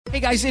Hey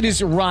guys, it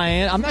is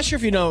Ryan. I'm not sure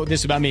if you know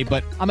this about me,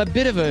 but I'm a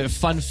bit of a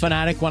fun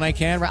fanatic when I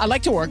can. I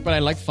like to work, but I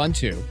like fun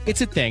too. It's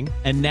a thing.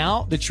 And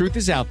now the truth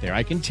is out there.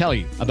 I can tell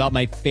you about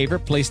my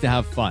favorite place to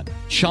have fun.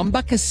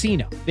 Chumba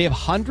Casino. They have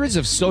hundreds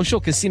of social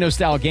casino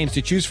style games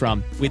to choose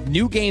from with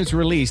new games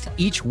released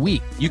each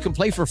week. You can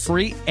play for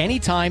free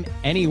anytime,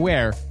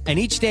 anywhere. And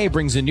each day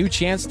brings a new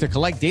chance to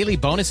collect daily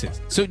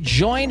bonuses. So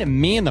join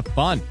me in the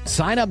fun.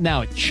 Sign up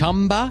now at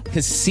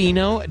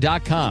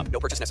ChumbaCasino.com. No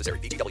purchase necessary.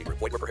 VGW.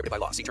 Void where prohibited by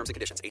law. See terms and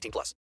conditions.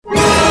 18+.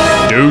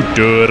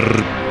 Doutor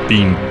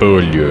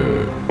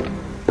Pimpolho.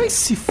 Vai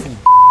se fuder.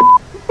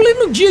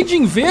 Pleno dia de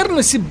inverno,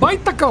 esse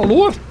baita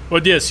calor.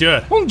 Bom dia,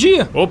 senhor. Bom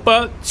dia.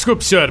 Opa,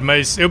 desculpe, senhor,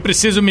 mas eu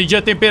preciso medir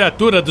a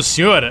temperatura do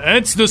senhor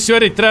antes do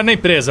senhor entrar na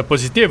empresa,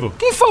 positivo?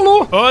 Quem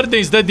falou?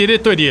 Ordens da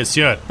diretoria,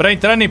 senhor. Pra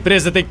entrar na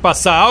empresa tem que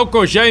passar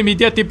álcool gel e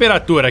medir a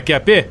temperatura, quer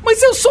AP?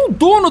 Mas eu sou o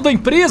dono da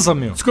empresa,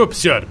 meu. Desculpe,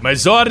 senhor,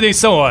 mas ordens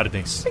são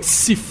ordens. Vai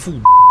se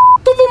fuder.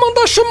 Então vou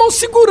mandar chamar o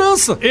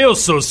segurança. Eu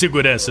sou o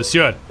segurança,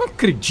 senhor. Não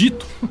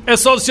acredito. É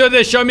só o senhor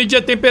deixar eu medir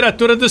a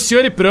temperatura do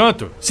senhor e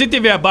pronto. Se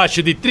tiver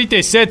abaixo de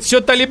 37, o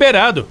senhor tá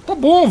liberado. Tá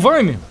bom,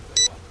 vai, meu.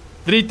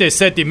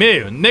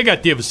 37,5?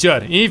 Negativo,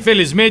 senhor.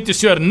 Infelizmente o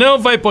senhor não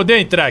vai poder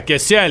entrar,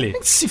 QSL.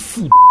 Vai se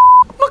fuder.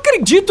 Não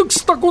acredito que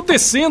isso tá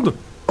acontecendo.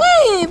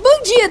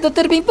 Bom dia,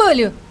 Doutor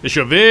Pimpolho. Deixa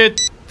eu ver.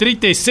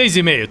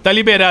 36,5. Tá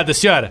liberada,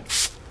 senhora.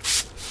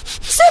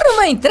 O senhor não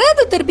vai entrar,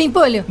 Doutor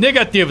Pimpolho?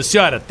 Negativo,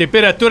 senhora.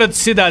 Temperatura do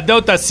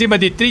cidadão tá acima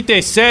de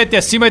 37,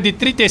 acima de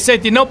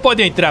 37 não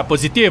pode entrar,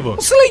 positivo?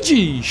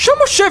 Slade,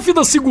 chama o chefe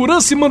da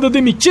segurança e manda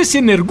demitir esse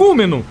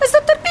energúmeno. Mas,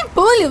 Doutor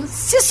Pimpolho,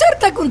 se o senhor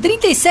tá com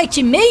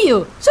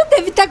 37,5, o senhor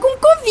deve estar com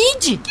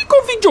Covid. Que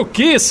Covid o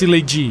quê,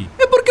 Slade?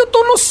 É porque eu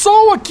tô no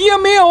sol aqui há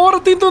meia hora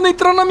tentando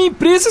entrar na minha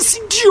empresa e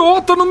esse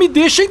idiota não me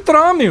deixa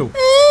entrar, meu.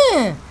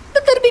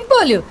 Doutor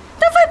Pimpolho,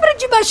 então vai pra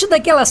debaixo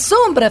daquela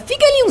sombra,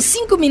 fica ali uns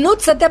 5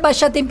 minutos até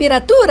baixar a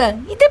temperatura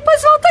e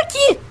depois volta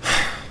aqui.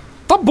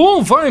 Tá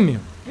bom, vai, meu.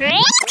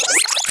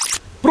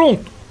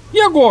 Pronto.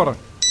 E agora?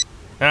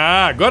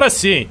 Ah, agora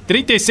sim.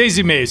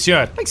 36,5,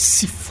 senhor. Ai,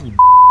 se fuder.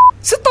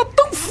 Você tá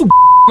tão fudido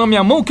na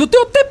minha mão que eu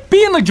tenho até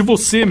pena de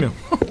você, meu.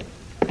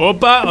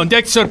 Opa, onde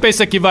é que o senhor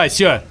pensa que vai,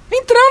 senhor?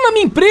 Entrar na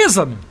minha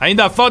empresa, meu.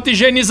 Ainda falta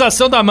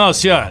higienização da mão,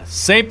 senhor.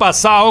 Sem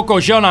passar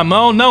álcool gel na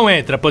mão, não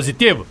entra,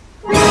 positivo?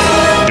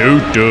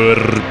 Doutor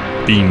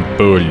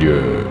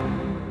Pimpolho.